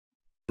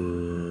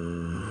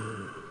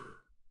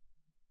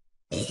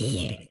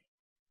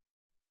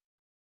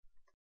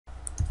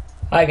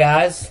Hi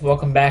guys,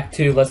 welcome back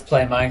to Let's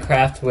Play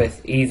Minecraft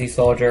with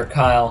Easysoldier,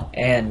 Kyle,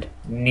 and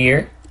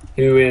Near,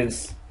 who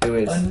is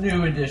a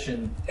new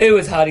addition. Who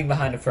is hiding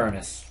behind a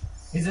furnace.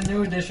 He's a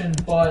new addition,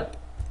 but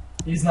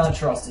he's not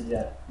trusted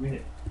yet.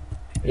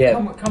 Yeah.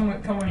 Come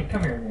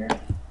here, Near.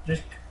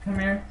 Just come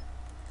here.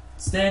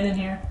 Stand in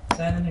here.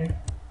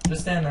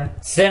 Just stand there.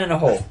 Stand in a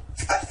hole.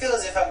 I feel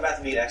as if I'm about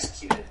to be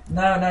executed.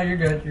 No, you're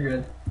good. You're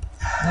good.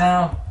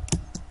 Now,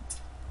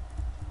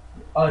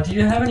 do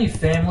you have any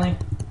family?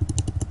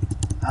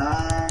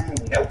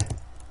 Nope.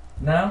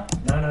 No.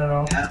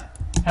 No.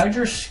 How'd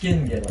your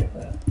skin get like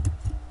that?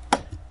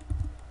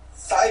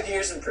 5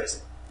 years in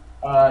prison.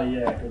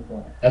 Yeah, good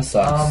point. That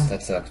sucks.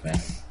 That sucks, man.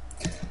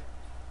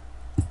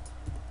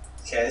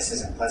 Okay, this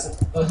isn't pleasant.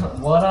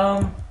 What,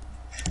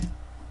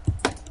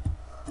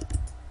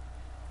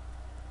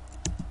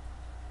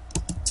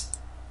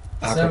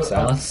 Awkward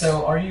silence.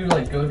 So are you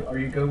like good? Are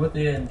you good with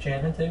the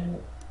enchantment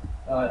table?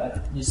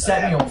 You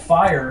set me on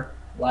fire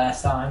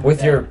last time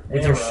with your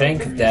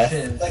Shank of death.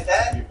 Like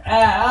that?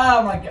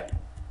 Oh my god!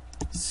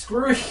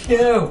 Screw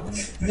you!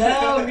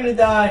 Now I'm gonna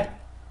die.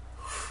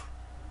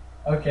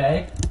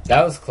 Okay.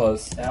 That was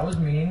close. That was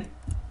mean.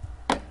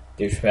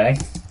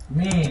 Douchebag.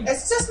 Mean.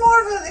 It's just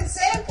more of an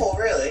example,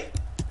 really.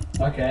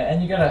 Okay,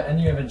 and you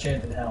have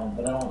enchanted helm,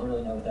 but I don't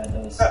really know what that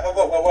does.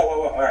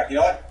 Whoa. Alright, you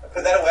know what?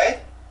 Put that away.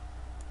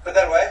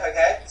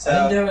 Okay? So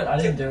I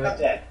didn't do it. I'm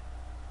dead.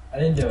 I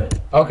didn't do it.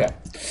 Okay.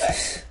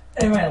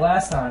 Anyway,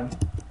 last time,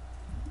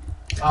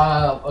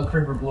 a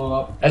creeper blew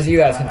up. As you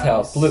guys can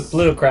tell, blew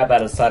the crap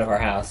out of the side of our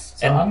house.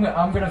 So and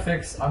I'm gonna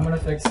fix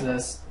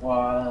this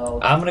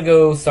while I'm gonna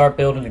go start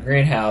building the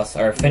greenhouse,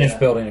 or finish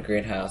building the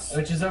greenhouse.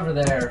 which is over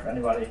there. If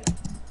anybody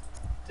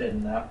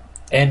didn't know.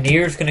 And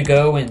Near's gonna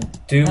go and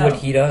do what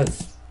he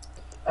does.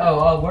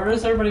 Oh, where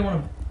does everybody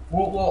want to?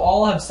 We'll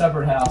all have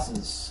separate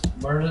houses.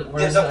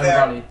 Where's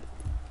everybody?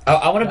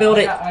 I want to build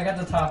it. I got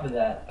the top of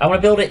that. I want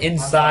to build it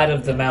inside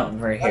of the mountain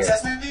right here.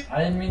 What's that, maybe? I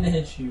didn't mean to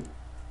hit you.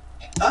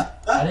 Huh?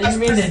 I didn't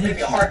mean to hit you.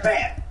 you. A hard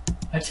man.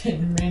 I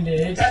didn't mean to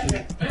hit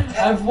you. I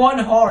have one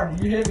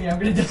heart. You hit me, I'm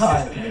gonna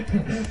die.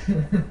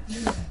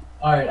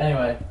 Alright,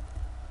 anyway.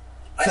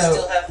 I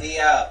still have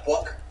the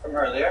book from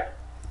earlier.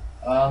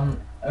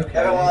 Okay.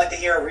 Everyone like to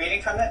hear a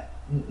reading from it?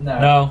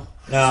 No.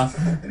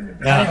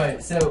 Anyway,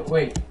 so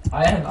wait.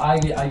 I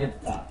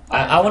get the top.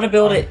 I want to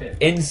build it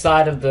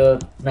inside of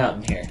the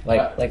mountain here.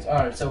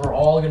 Alright, so we're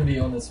all gonna be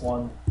on this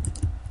one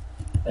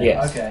thing.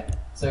 Yes. Okay.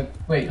 So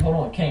wait, hold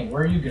on, Kane,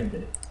 where are you gonna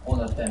be on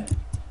that thing?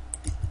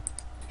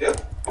 You?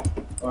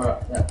 Or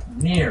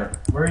Near,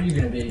 where are you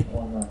gonna be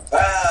on the?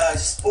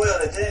 Just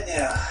spoiled it, didn't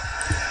ya?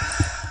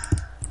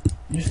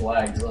 You just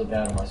lagged really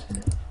bad on my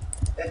screen.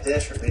 It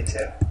did for me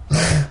too.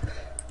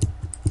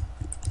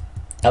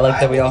 I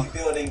like that we all. I will be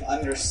building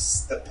under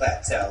the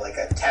plateau, like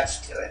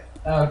attached to it.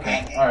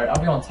 Okay. Alright,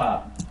 I'll be on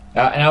top.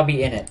 And I'll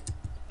be in it.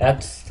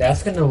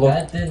 That's gonna look.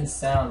 That didn't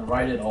sound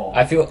right at all.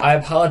 I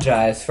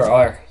apologize for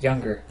our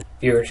younger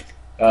viewers.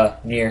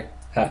 Near,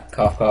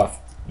 cough,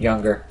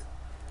 younger.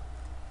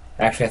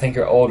 Actually, I think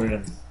you're older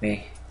than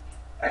me.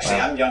 Actually,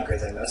 I'm younger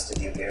than most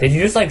of you here. Did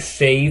you just like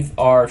shave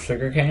our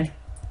sugarcane?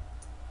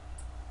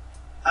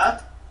 Huh?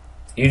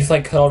 You just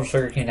like cut all the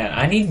sugarcane down.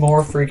 I need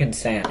more freaking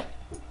sand.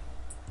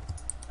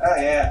 Oh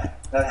yeah,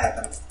 that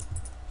happens.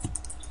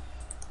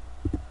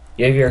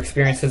 You have your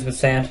experiences with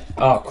sand?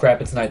 Oh crap,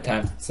 it's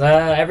nighttime. So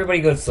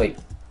everybody go to sleep.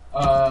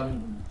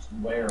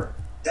 Where?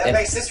 That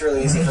makes this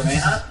really easy for me,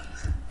 huh?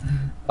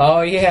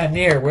 Oh yeah,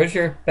 Near, where's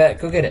your bet?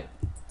 Go get it.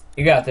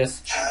 You got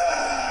this.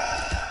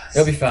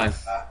 You'll be fine.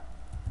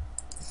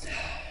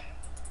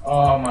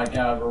 Oh my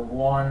god, we're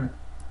one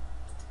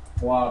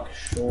block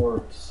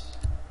short.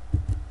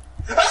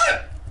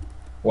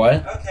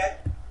 What? Okay,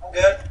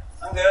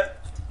 I'm good.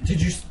 Did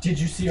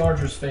you see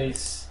Archer's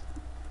face?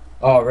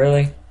 Oh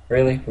really?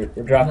 Really? We're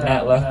dropping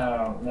that low?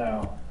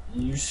 No.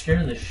 You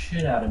scare the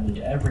shit out of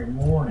me every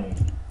morning.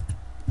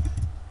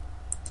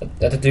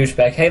 That's a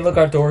douchebag. Hey, look,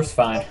 our door's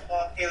fine.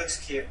 Oh, he looks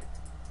cute.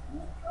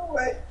 Oh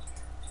wait.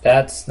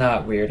 That's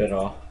not weird at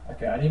all.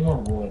 Okay, I need more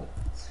wood.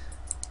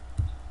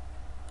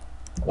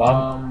 Well,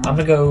 I'm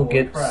gonna go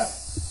get crap.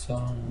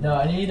 some. No,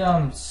 I need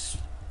oak.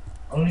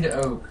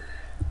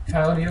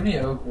 Kyle, do you have any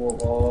oak wool?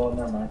 Oh,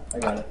 never mind. I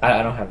got it.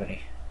 I don't have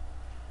any.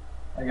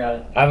 I got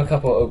it. I have a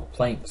couple of oak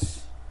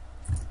planks.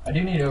 I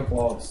do need oak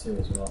logs too,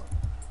 as well.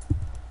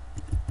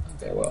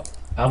 Okay, well,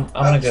 I'm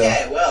gonna go.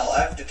 Okay, well,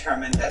 I've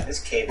determined that this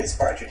cave is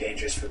far too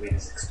dangerous for me to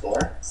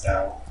explore.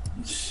 So.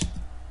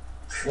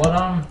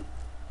 What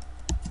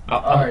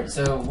Alright,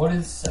 so what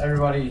is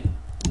everybody?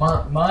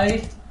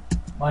 My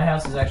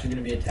house is actually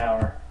going to be a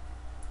tower.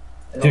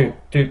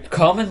 Dude,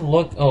 come and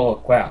look.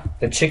 Oh, wow.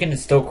 The chicken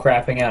is still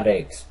crapping out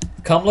eggs.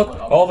 Come look.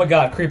 Oh my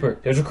god, creeper.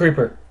 There's a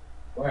creeper.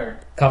 Where?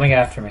 Coming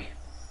after me.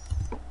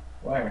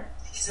 Where?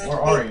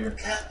 Where are you?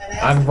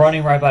 I'm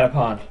running right by the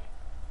pond.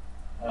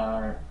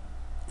 Alright.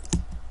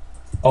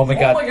 Oh my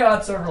god. Oh my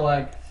god, server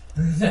lag.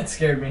 That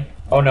scared me.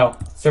 Oh no.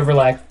 Server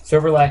lag.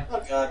 Server lag.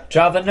 Oh god.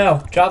 Java,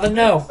 no. Java,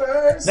 no.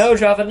 First. No,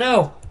 Java,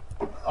 no.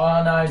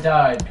 Oh, no, I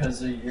died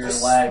because you're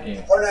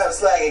lagging. Oh no,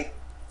 it's lagging.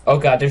 Oh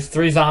god, there's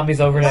 3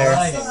 zombies over there.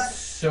 Lagging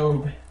so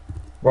bad.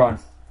 Run.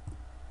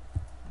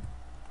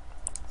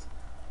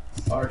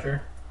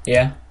 Archer,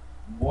 Yeah?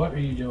 what are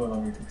you doing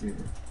on your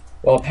computer?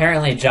 Well,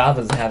 apparently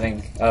Java's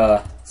having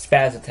a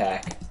spaz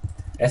attack.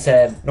 I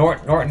said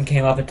Norton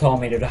came up and told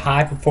me there's a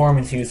high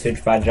performance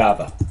usage by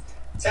Java,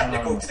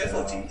 Technical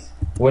difficulties.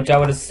 which I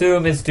would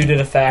assume is due to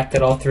the fact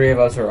that all 3 of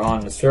us are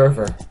on the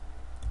server,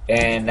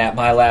 and that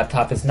my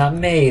laptop is not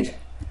made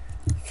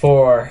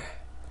for,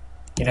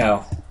 you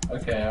know,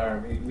 Okay,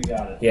 alright, we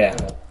got it. Yeah.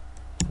 Go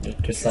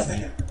ahead. just let me.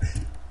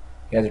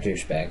 You guys are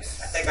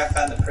douchebags. I think I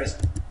found the prison.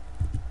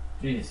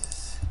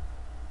 Jesus.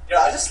 You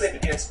know, I'll just sleep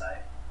in here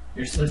tonight.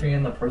 You're sleeping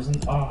in the prison?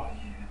 Oh,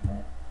 yeah.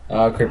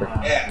 Oh, creeper.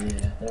 Ah, Yeah.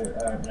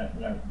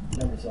 There,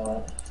 never saw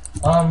that.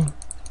 Oh,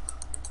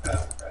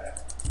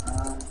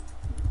 right.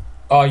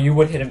 Oh, you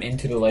would hit him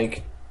into the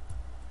lake.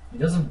 He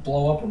doesn't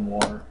blow up in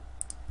water.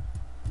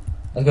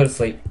 Let's go to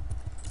sleep.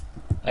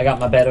 I got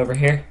my bed over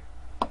here.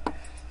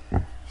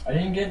 I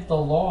didn't get the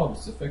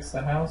logs to fix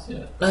the house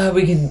yet.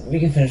 We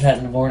can finish that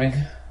in the morning.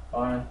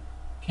 Fine.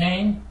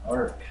 Kane?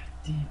 Or,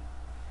 goddamn.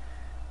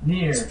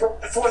 Near. It's the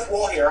 4th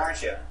wall here,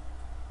 aren't you?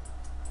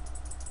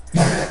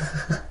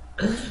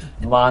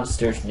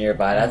 Monsters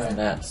nearby. That's Alright.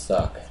 that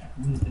suck.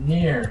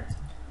 Near.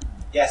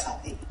 Yes,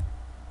 honey.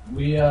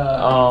 We,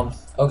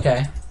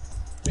 Okay.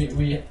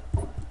 we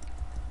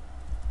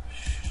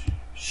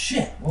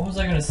shit, what was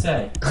I gonna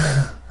say?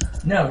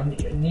 No,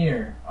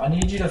 Near. I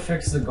need you to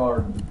fix the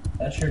garden.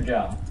 That's your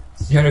job.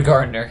 You're the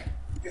gardener.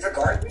 You have a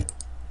garden?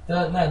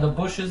 The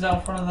bushes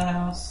out front of the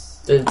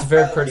house. It's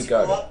very pretty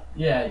garden. garden.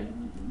 Yeah,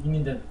 you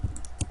need to.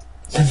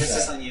 Is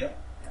this on you?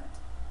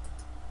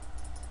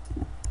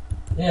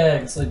 Yeah, you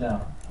can sleep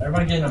now.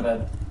 Everybody get in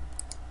bed.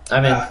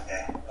 I'm in.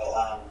 Okay.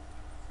 Well,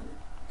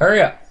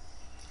 Hurry up.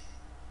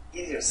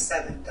 either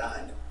 7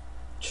 done.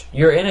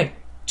 You're in a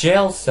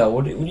jail cell.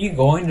 What are you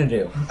going to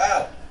do?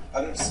 Oh,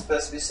 I'm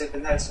supposed to be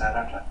sleeping there tonight,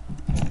 aren't I?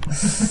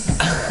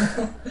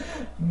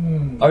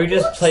 Or you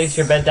just place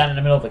your bed down in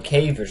the middle of a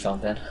cave or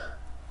something.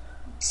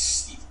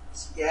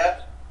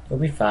 Yeah. You'll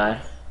be fine.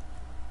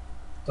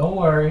 Don't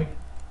worry.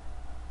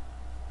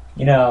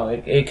 You know,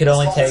 it could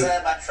only take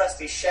My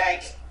trusty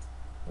Shank.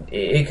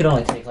 it could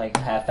only take like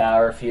a half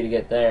hour for you to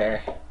get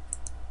there.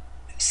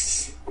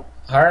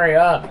 Hurry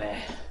up,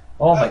 man.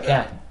 Oh my Okay.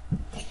 god.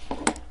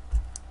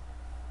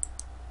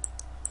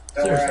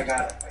 Don't worry, Seriously. I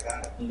got it. I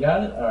got it. You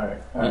got it?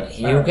 Alright.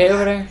 You okay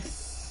over there?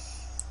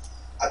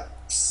 I'm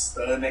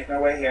slowly making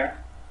my way here.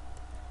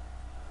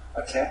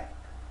 Okay.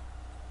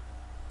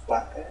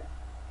 Black pit.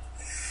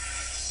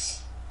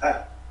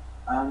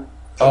 Oh.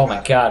 Oh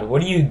my god,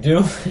 what are you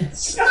doing? No,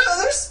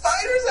 there's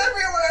spiders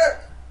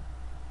everywhere!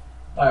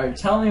 Alright,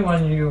 tell me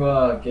when you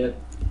get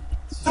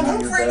to I'm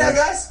home your free now, bed.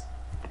 guys!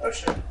 Oh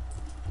shit.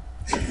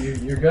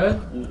 You're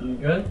good? You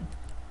good?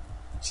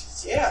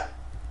 Yeah.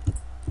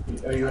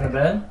 Are you in a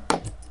bed?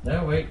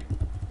 No, wait.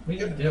 What are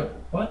you doing?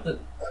 What the?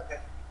 Okay.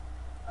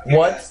 I'm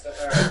What? getting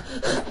that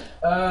stuff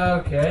out.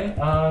 Okay,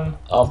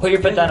 I'll put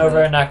your bed down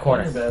over in that Get in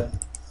corner. your bed.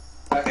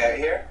 Okay,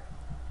 here.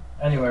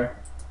 Anywhere.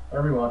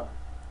 Wherever you want.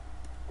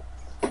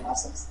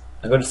 Awesome.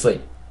 I'll go to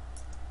sleep.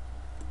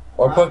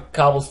 Or put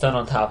cobblestone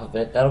on top of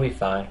it. That'll be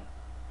fine.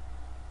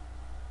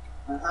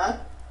 Uh-huh.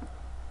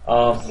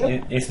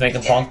 You just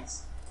making fun?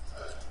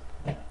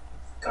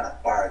 Gotta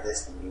borrow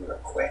this from you real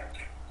quick.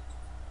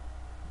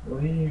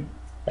 What are you...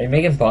 Are you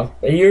making bunk?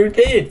 You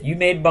did. You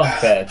made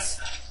bunk beds.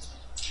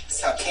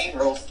 That's how Kane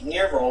rolls.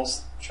 Near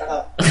rolls. Shut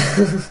up.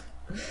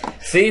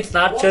 See, it's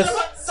not Well, just. I'm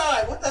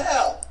outside. What the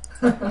hell?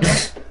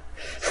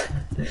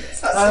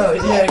 It's not Oh,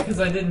 so yeah, cool. because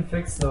I didn't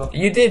fix the...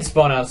 You did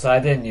spawn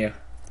outside, didn't you?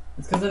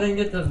 It's because I didn't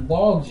get the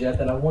logs yet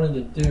that I wanted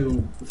to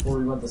do before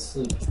we went to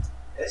sleep.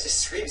 It just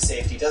screams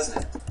safety, doesn't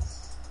it?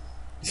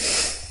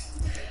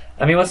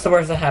 I mean, what's the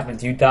worst that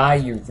happens? You die,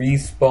 you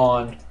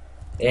respawn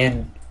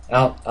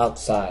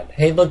outside.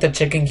 Hey, look, the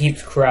chicken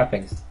keeps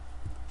crapping.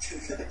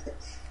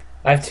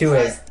 I have 2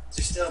 eggs.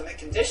 They're still in mint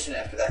condition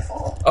after that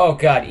fall. Oh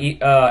god,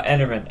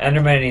 Enderman.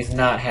 Enderman, he's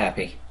not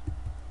happy.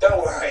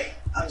 Don't worry.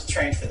 I'm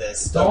trained for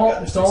this.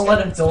 Don't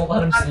let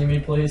him see me,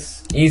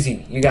 please.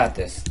 Easy, you got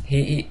this.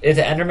 He is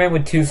an Enderman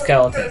with 2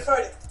 skeletons.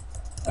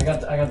 I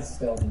got the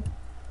skeleton.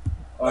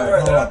 Alright,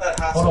 Alright, they're on that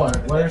house. hold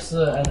on. Where's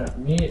the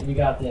Enderman? We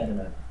got the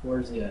Enderman.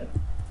 Where's he at?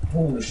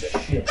 Holy shit!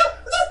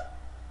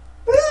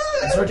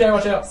 Sergey,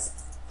 watch out!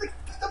 The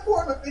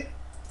poor baby.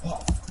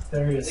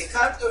 There he They is.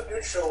 kind of go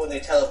neutral when they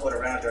teleport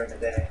around during the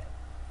day.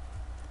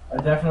 I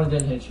definitely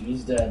didn't hit you.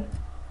 He's dead.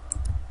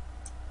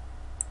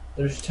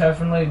 There's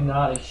definitely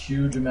not a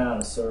huge amount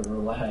of server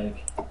lag.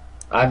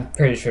 I'm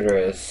pretty sure there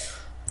is.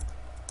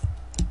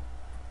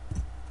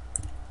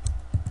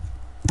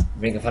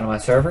 Making fun of my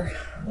server?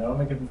 No, I'm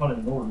making fun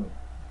of Norton.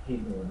 I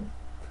hate Norton.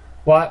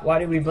 Why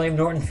did we blame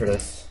Norton for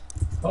this?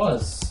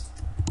 Because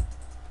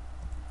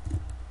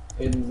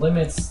it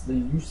limits the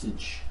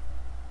usage.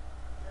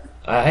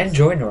 I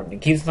enjoy Norton.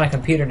 It keeps my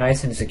computer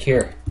nice and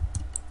secure.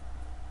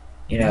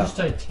 You know. Use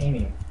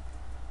titanium.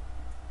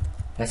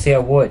 I say I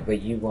would,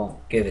 but you won't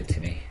give it to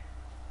me.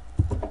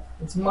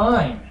 It's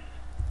mine.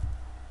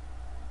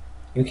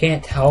 You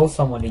can't tell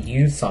someone to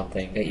use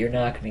something that you're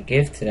not going to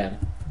give to them.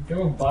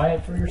 Go buy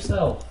it for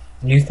yourself.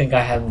 You think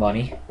I have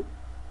money?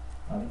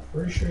 I'm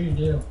pretty sure you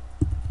do.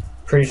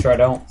 Pretty sure I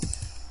don't.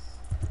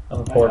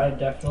 I'm a poor. I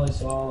definitely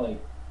saw like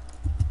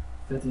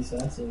 50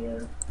 cents in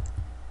your.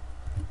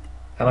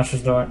 How much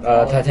does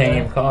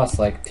titanium cost?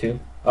 Like 2?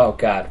 Oh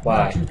God,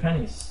 why? Not 2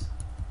 pennies.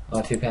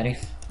 Oh, 2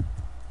 pennies?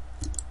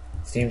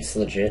 Seems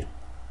legit.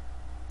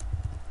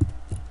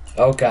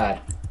 Oh God.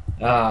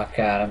 Oh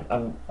God,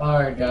 I'm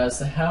Alright guys,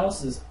 the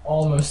house is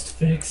almost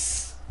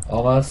fixed.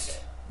 almost.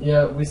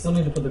 Yeah, we still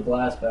need to put the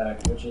glass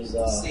back, which is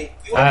See,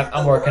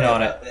 I'm working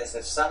on it. This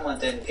if someone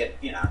didn't get,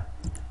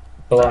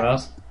 Blown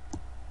up.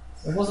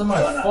 it wasn't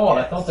my Blown up, fault.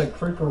 yeah. I thought the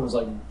creeper was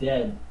like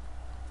dead.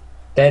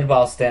 Dead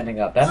while standing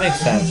up. That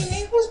makes I sense. mean,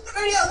 he was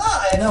pretty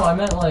alive. No, I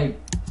meant like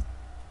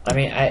I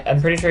mean,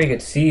 I'm pretty sure he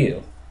could see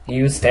you.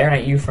 He was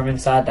staring at you from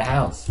inside the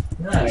house.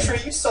 nah. I'm sure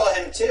you saw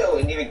him too,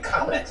 and even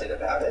commented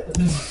about it.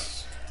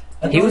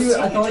 I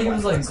thought he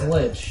was like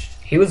glitched.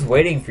 He was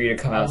waiting for you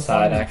to come I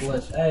thought outside, he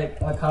was actually.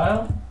 glitched. Hey,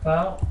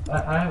 Kyle,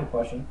 I have a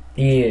question.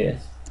 Yeah.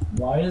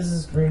 Why does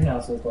this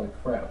greenhouse look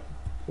like crap?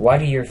 Why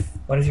does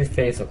your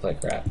face look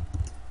like crap?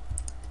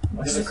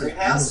 My This is a face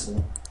greenhouse?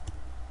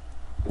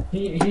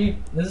 beautiful.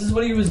 This is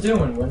what he was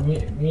doing when me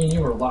and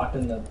you were locked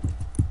in the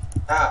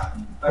Ah,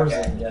 prison.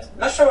 okay. Yes. I'm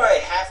not sure why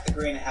half the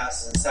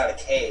greenhouse is inside a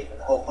cave, and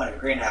the whole point of a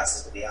greenhouse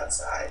is to be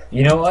outside.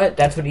 You know what?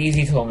 That's what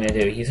Easy told me to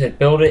do. He said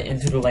build it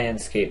into the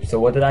landscape. So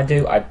what did I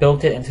do? I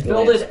built it into the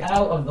Build landscape. it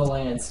out of the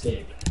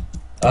landscape.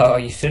 Oh,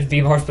 you should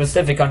be more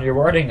specific on your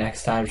wording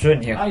next time,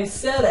 shouldn't you? I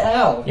said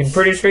out. I'm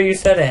pretty sure you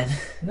said in.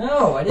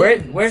 No, I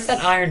didn't. Where's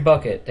that iron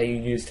bucket that you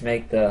used to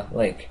make the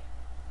lake?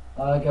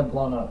 It got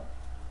blown up.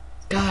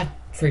 God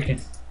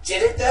freaking.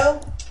 Did it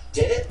though?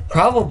 Did it?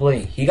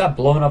 Probably. He got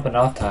blown up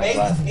enough times Maybe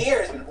last.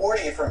 Near has been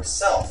hoarding it for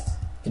himself.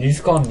 Did you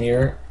just call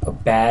near a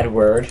bad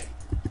word?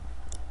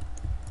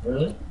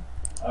 Really?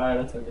 Alright,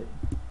 I took it.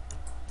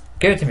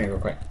 Give it to me real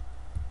quick.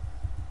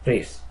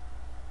 Please.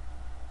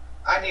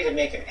 I need to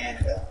make an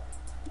anvil.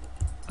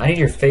 I need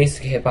your face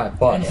to get hit by a An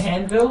bus.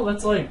 anvil?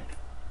 That's like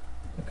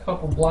a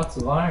couple blocks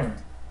of iron.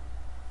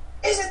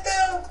 Is it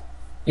though?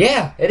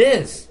 Yeah, it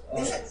is.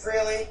 Is it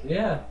really?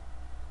 Yeah.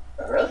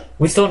 Really?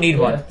 We still need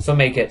Yeah. one, so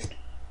make it.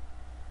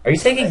 Are you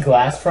taking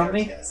glass from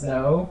me?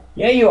 No.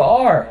 Yeah, you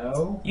are.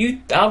 No.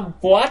 I'm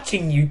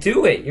watching you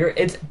do it.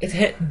 It's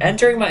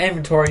entering my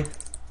inventory.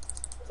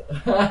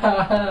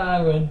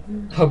 I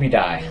win. Hope you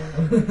die.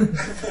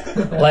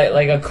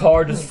 Like a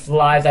car just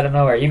flies out of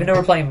nowhere. Even though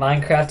we're playing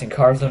Minecraft and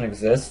cars don't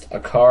exist, a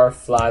car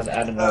flies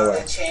out of Oh, nowhere.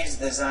 they changed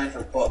the design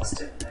for books,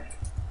 didn't they?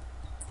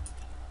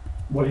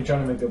 What are you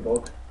trying to make a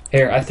book?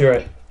 Here, I threw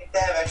it. I think they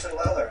have actually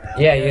leather now.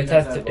 Yeah, Yeah, you that's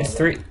have to. not It's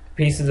leather. 3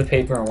 pieces of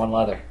paper and 1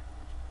 leather.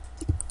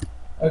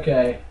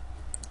 Okay.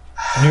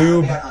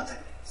 Noob. Yeah, hunting.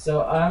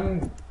 So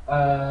I'm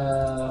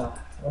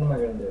what am I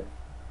gonna do?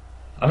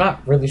 I'm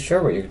not really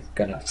sure what you're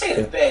gonna Take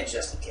a do. bed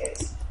just in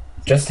case.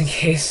 Just in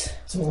case.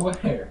 So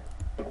where?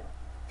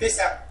 Peace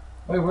out.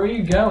 Wait, where are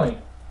you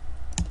going?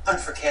 Hunt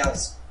for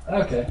cows.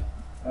 Okay.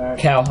 Alright.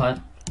 Cow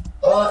hunt.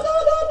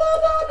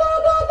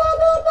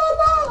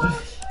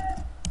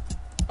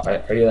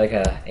 Are you like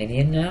a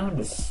Indian now?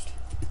 Just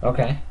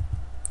okay.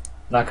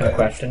 Not gonna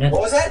question it.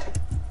 What was that?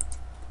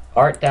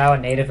 Art thou a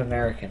Native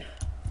American?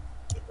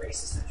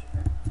 Racist.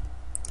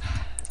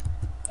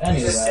 You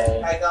just said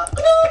Anyway. I gone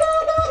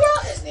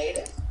as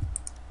native.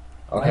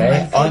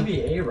 Okay. I'm gonna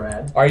be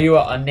Arad. Are you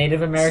a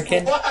Native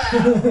American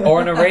Wow.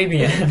 or an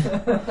Arabian?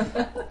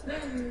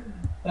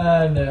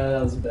 No,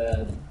 that was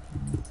bad.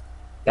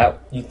 That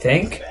you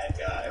think? Bad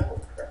guy. Oh,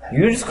 crap.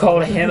 You just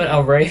called him an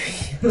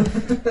Arabian.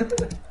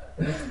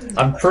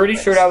 I'm pretty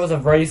sure that was a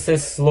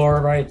racist slur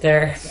right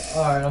there.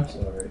 Alright, I'm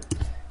sorry.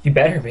 You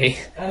better be.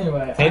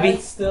 Anyway, Maybe. I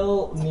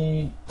still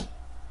need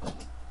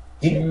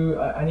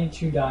I need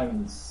 2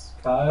 diamonds.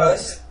 Oh, Kyle,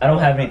 this is- I don't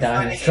have any I'm finding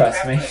diamonds,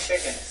 trust crap me. for the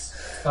chickens.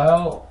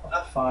 Kyle,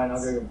 fine.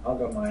 I'll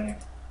go mining.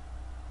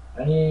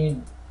 I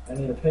need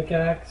a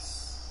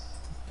pickaxe.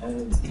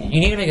 And You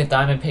need to make a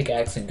diamond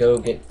pickaxe and go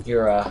get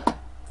your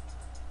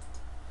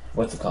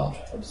what's it called?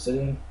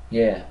 obsidian.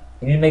 Yeah.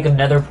 You need to make a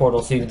nether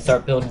portal so you can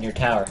start building your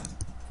tower.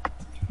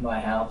 My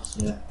house.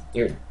 Yeah.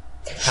 Your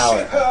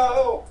tower.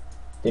 Oh,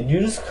 Did you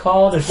just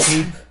call the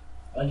sheep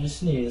I just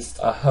sneezed.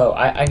 a hoe?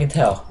 I can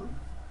tell.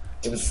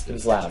 It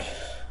was loud.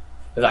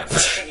 It was I like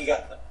think you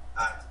got the.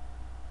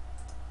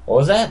 what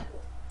was that?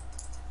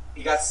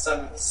 You got some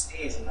of the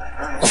sneeze in my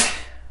eye.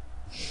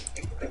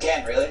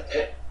 Again, really?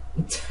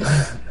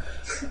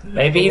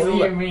 Maybe he's What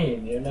do a you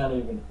mean? You're not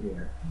even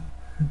here.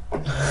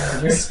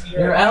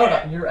 You're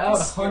out. You're out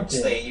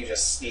hunting. You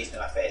just sneezed in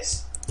my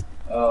face.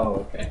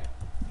 Oh, okay.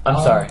 I'm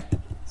sorry.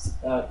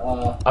 Wait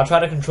I'll try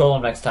to control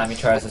him next time he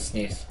tries to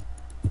sneeze.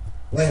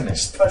 a minute.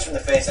 Just punch him in the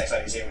face next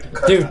time you see him.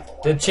 Dude,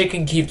 the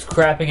chicken keeps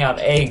crapping out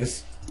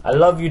eggs. I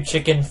love you,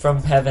 chicken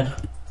from heaven.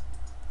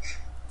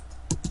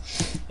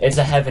 It's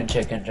a heaven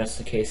chicken, just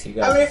in case you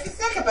I mean, guys. if you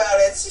think about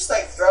it, it's just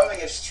like throwing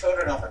his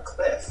children off a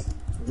cliff.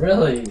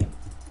 Really?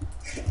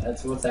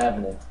 That's what's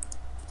happening.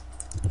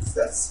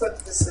 That's what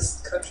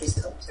this country's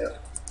come to.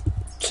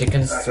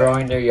 Chickens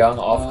throwing their young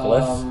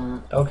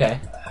off cliff? Okay.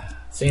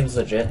 Seems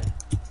legit.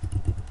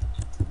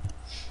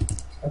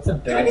 That's a Do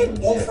bad we need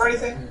wool for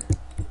anything?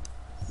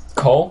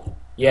 Coal?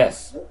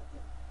 Yes.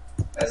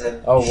 As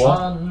in, Oh,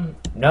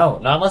 what? No,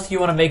 not unless you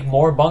want to make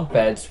more bunk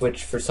beds,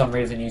 which for some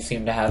reason you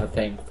seem to have a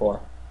thing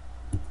for.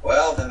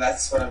 well, then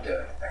that's what I'm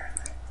doing,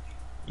 apparently.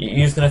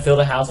 You're just gonna fill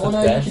the house with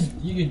beds?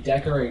 You could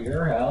decorate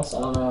your house. I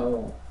don't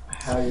know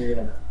how you're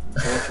gonna,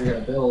 what you're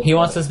gonna build. He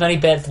wants as many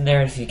beds in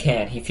there as he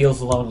can. He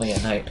feels lonely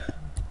at night.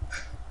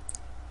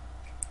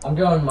 I'm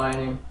going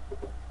mining.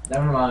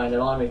 Never mind,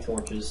 I'll make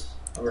torches.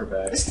 I'll be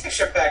back. This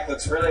texture pack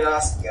looks really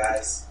awesome,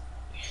 guys.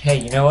 Hey,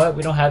 you know what?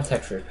 We don't have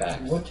texture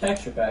packs. What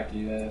texture pack do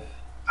you have?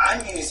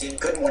 I'm using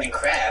Good Morning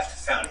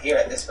Craft, found here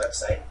at this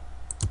website.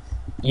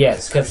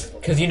 Yes,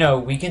 because you know,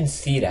 we can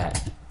see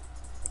that.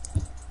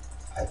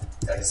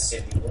 I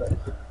assumed you would.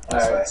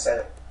 That's why I said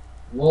it.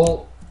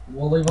 We'll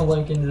leave a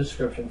link in the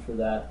description for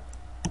that.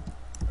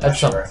 Not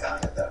sure where I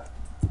found it, though.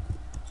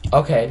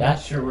 Okay, Not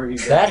sure where you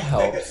got that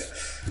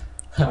helps.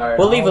 Alright,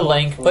 We'll leave a I'll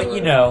link, look but for you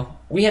it. know,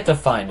 we have to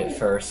find it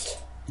first.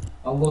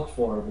 I'll look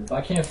for it, but if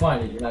I can't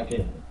find it, you're not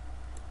getting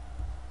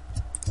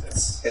it.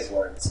 It's his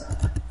word, it's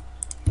not.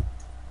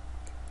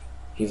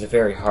 He's a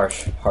very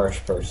harsh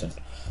person.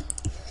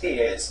 He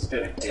is. He's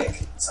been a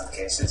dick in some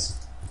cases.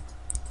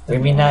 We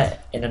mean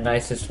that in the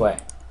nicest way.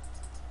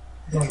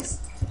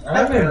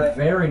 I'm a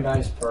very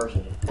nice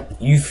person.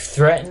 You've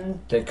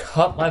threatened to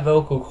cut my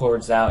vocal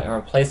cords out and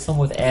replace them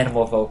with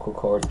animal vocal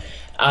cords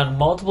on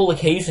multiple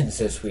occasions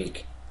this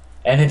week.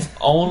 And it's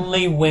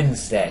only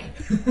Wednesday.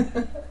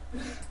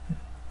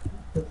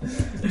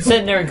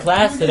 Sitting there in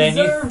class today and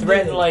you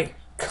threatened to, like,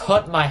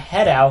 cut my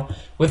head out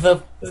with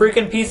a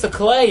freaking piece of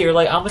clay. You're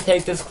like, I'm gonna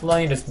take this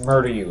clay and just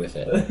murder you with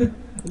it.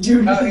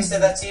 Oh, he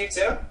said that to you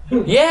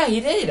too? Yeah,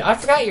 he did. I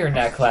forgot you're in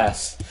that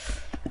class.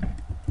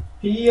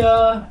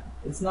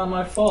 It's not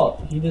my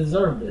fault. He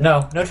deserved it.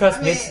 No, trust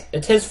I me, mean-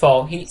 it's his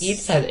fault. He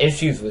just has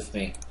issues with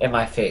me in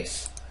my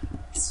face.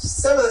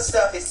 Some of the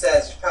stuff he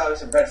says is probably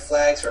some red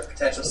flags for a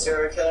potential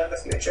serial killer in the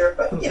future,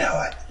 but you know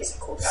what? He's a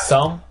cool guy.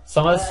 Some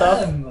of the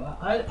stuff.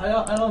 I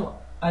don't.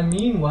 I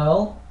mean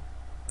well.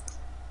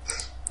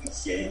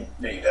 Yeah,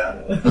 no you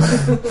don't.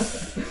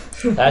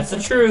 That's the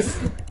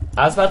truth.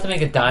 I was about to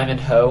make a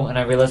diamond hoe, and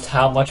I realized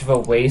how much of a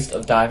waste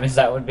of diamonds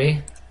that would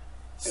be.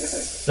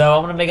 So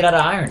I'm gonna make it out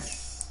of iron.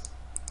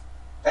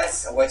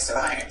 That's a waste of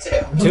iron too.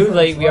 Too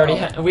late.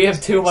 We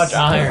have too much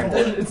iron.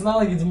 It's not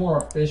like it's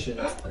more efficient.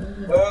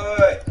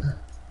 Wait.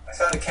 I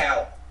found a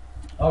cow.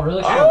 Oh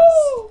really?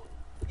 Oh!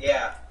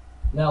 Yeah.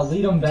 Now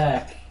lead them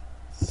back.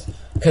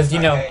 Because you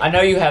know, Okay. I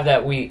know you have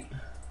that wheat.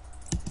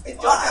 They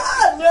don't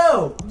have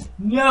Ah,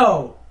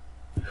 no.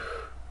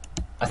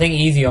 I think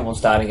Easy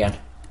almost died again.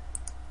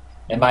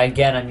 And by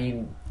again, I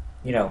mean,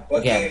 you know,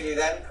 what again. gave you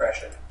that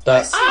impression? The,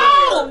 I see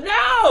oh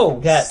no!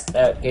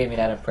 That gave me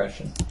that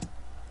impression.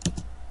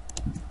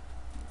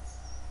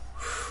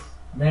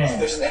 Man,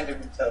 There's an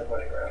Enderman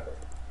teleporting around.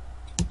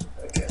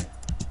 Okay.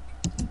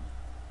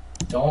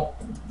 don't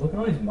look at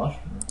all these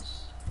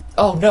mushrooms.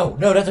 Oh no,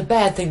 that's a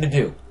bad thing to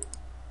do.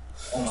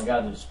 Oh my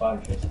God, there's a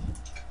spider chasing.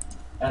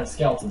 And a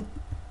skeleton,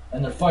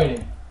 and they're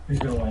fighting. Who's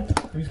gonna win?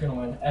 Who's gonna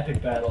win?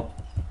 Epic battle.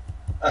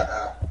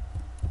 Uh-oh.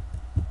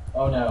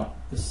 Oh no,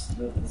 the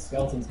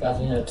skeleton's got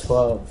me.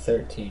 12,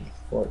 13,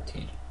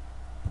 14.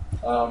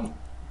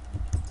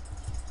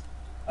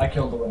 I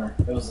killed the winner.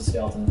 It was the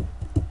skeleton.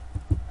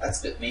 That's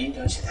a bit mean,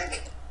 don't you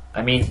think?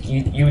 I mean,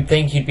 you would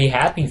think you'd be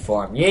happy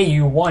for him. Yeah,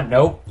 you won.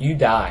 Nope, you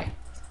die.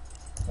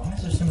 Why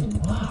is there so many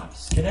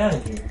mobs? Get out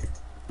of here.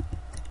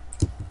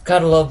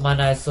 Gotta love my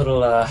nice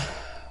little, I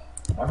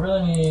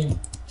really need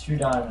 2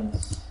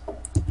 diamonds.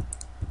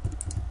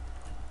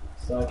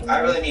 So I can. I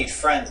really need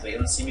friends, but you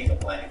don't see me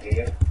complaining, do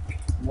you?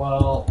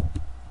 Well,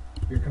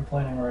 you're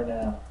complaining right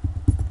now.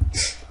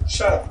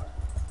 Shut up.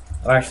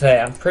 Actually,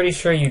 I'm pretty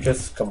sure you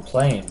just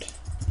complained.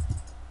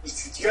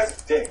 You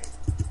guys are big.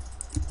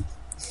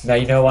 Now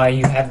you know why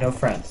you have no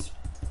friends.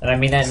 And I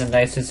mean that in the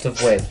nicest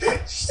of ways.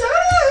 Shut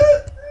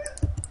up!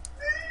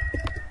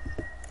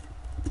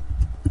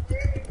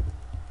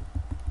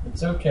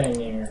 It's okay,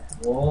 Near.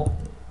 We'll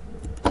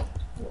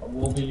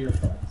be your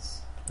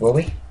friends. Will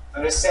we?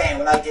 I'm just saying,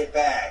 when I get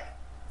back,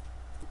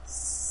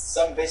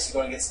 some bitch is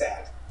going to get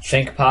stabbed.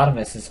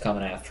 Shankopotamus is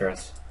coming after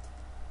us.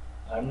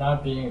 I'm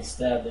not being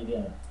stabbed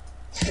again.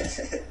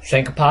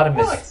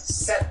 Shankopotamus. Like,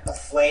 set a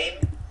flame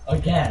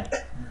Again.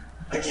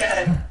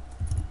 again.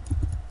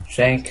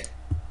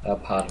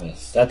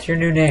 Shankopotamus. That's your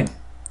new name.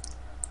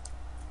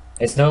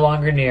 It's no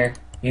longer Near.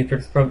 You've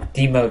been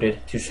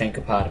demoted to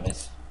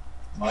Shankopotamus.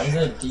 Why is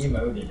it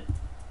demoted?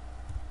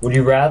 Would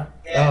you rather?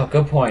 Yeah. Oh,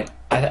 good point.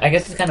 I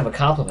guess it's kind of a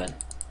compliment.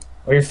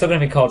 Or you're still going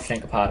to be called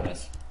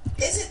Shankopotamus.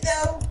 Is it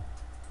though?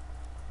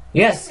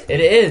 Yes, it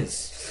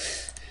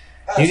is.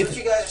 Oh, You so get what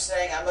you guys are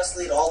saying, I must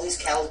lead all these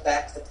cows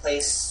back to the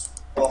place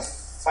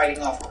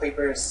fighting off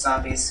creepers,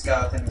 zombies,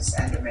 skeletons,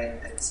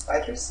 endermen, and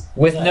spiders.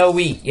 With no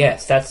wheat,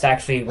 yes, that's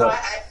actually No, what...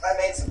 I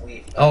made some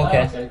wheat. Oh,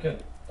 okay. Okay,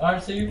 good.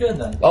 Alright, so you're good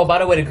then. Oh, by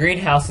the way, the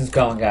greenhouse is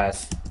going,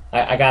 guys.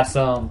 I got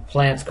some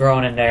plants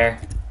growing in there.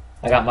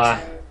 I got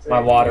my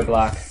water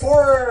block.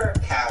 4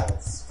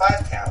 cows.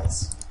 5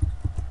 cows.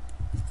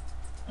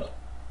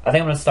 I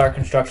think I'm gonna start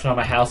construction on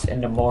my house in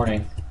the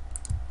morning.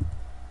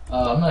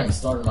 I'm not even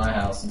starting my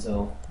house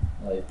until,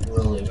 like,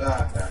 really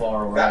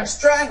far away. Got a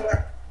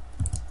strangler.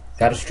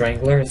 Got a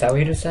strangler? Is that what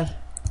you just said?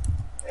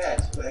 Yeah,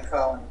 that's what they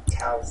call when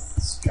cows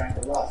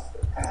strangle off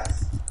the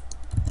path.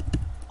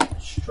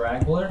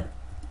 Strangler?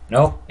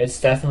 Nope, it's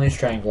definitely a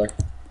strangler.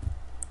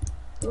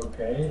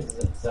 Okay, is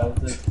that what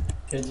the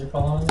kids are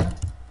calling it?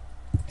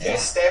 Yeah,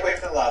 stay away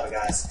from the lava,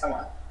 guys. Come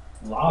on.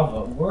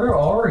 Lava? Where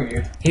are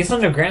you? He's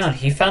underground.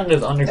 He found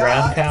those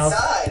underground cows.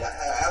 Outside.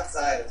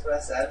 Outside, that's what I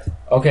said.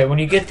 Okay, when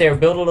you get there,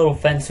 build a little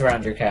fence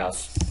around your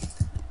cows.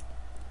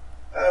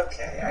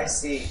 Okay, I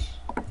see.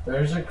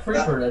 There's a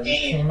creeper that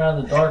just came out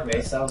of the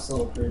darkness. That was a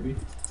little creepy.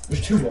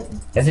 There's 2 of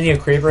them. Isn't he a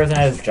creeper? Isn't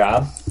that his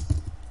job?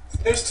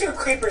 There's 2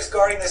 creepers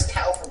guarding this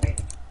cow for me.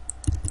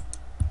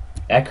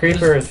 That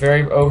creeper is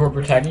very What you need to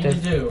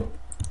overprotective. do.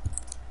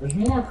 There's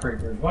more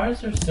creepers. Why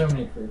is there so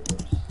many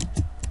creepers?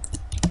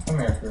 Come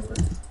here, creeper.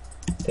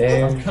 I'm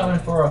Damn. coming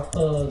for a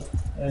hug.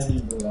 And he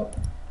blew up.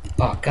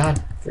 Oh,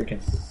 God.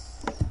 Freaking.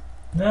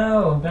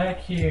 No, back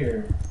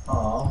here.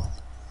 Aw.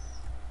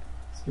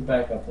 Let's get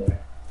back up there.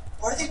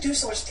 Why do they do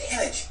so much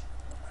damage?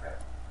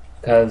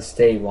 Because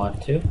they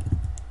want to.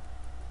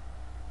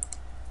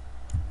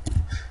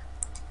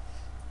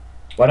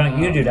 Why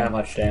don't you do that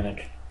much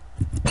damage?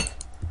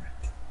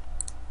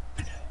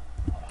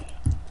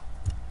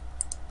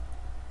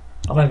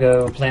 I'm gonna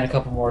go plant a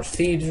couple more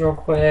seeds real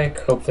quick.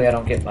 Hopefully I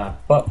don't get my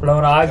butt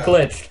blown. I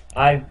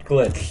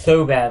glitched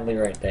so badly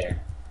right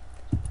there.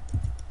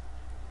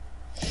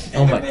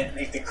 Oh my!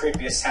 Make the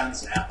creepiest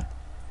sounds now.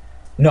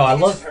 No, I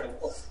just heard a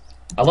wolf.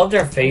 I love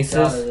their God, I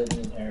faces.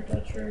 didn't inherit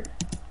that trait.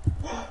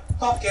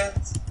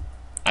 Pumpkins.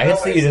 I can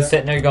see you just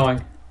sitting there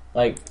going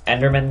like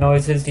Enderman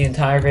noises the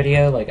entire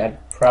video. Like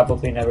I'd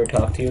probably never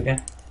talk to you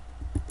again.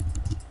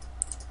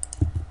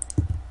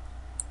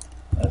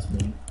 That's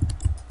me.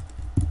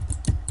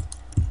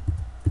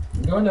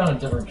 I'm going down a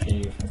different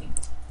cave.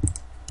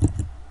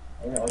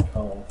 I got like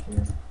cut off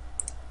here.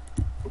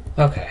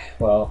 Okay,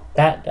 well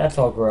that's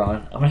all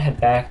growing. I'm gonna head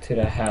back to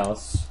the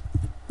house.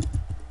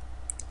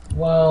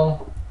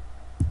 Well,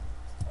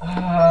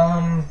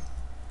 I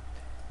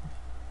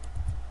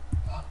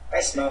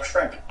smoke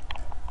shrimp.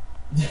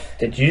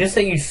 Did you just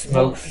say you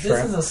smoked This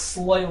shrimp? is a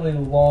slightly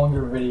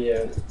longer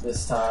video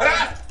this time.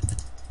 Ah!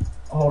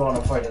 Hold on,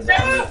 I'm fighting a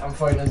zombie. I'm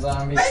fighting a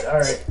zombie.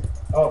 Alright.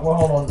 Oh, well,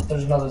 hold on.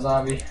 There's another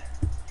zombie.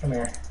 Come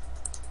here.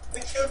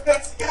 We killed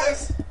Betsy,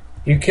 guys.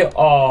 You kill. They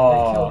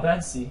Oh, killed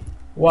Betsy.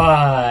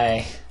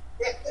 why?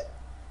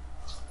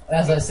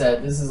 As I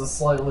said, this is a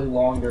slightly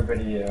longer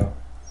video.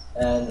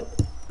 And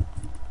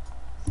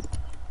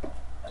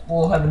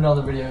we'll have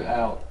another video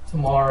out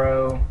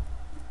tomorrow.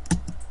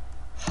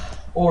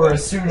 Or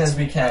as soon as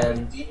we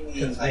can.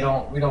 Because we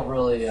don't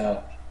really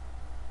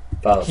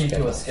Follow keep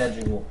to a schedule.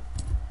 schedule.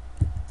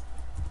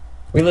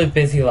 We live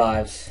busy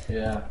lives.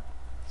 Yeah.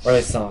 Or at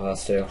least some of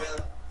us do.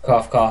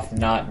 Cough, cough,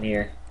 not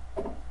near.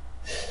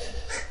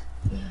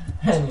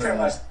 Pretty Anyway,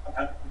 much.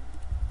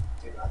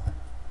 Do nothing.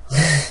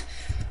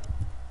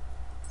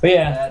 But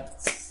yeah,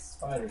 that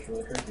spider's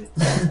really creepy.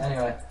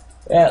 Anyway.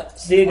 yeah.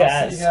 See you I'll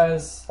guys. see you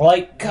guys.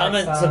 Like, next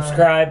comment, time.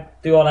 subscribe,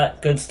 do all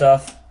that good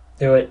stuff.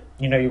 Do it.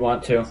 You know you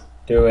want to.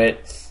 Do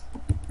it.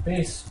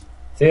 Peace.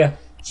 See ya.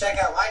 Check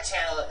out my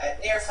channel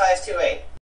at Near528.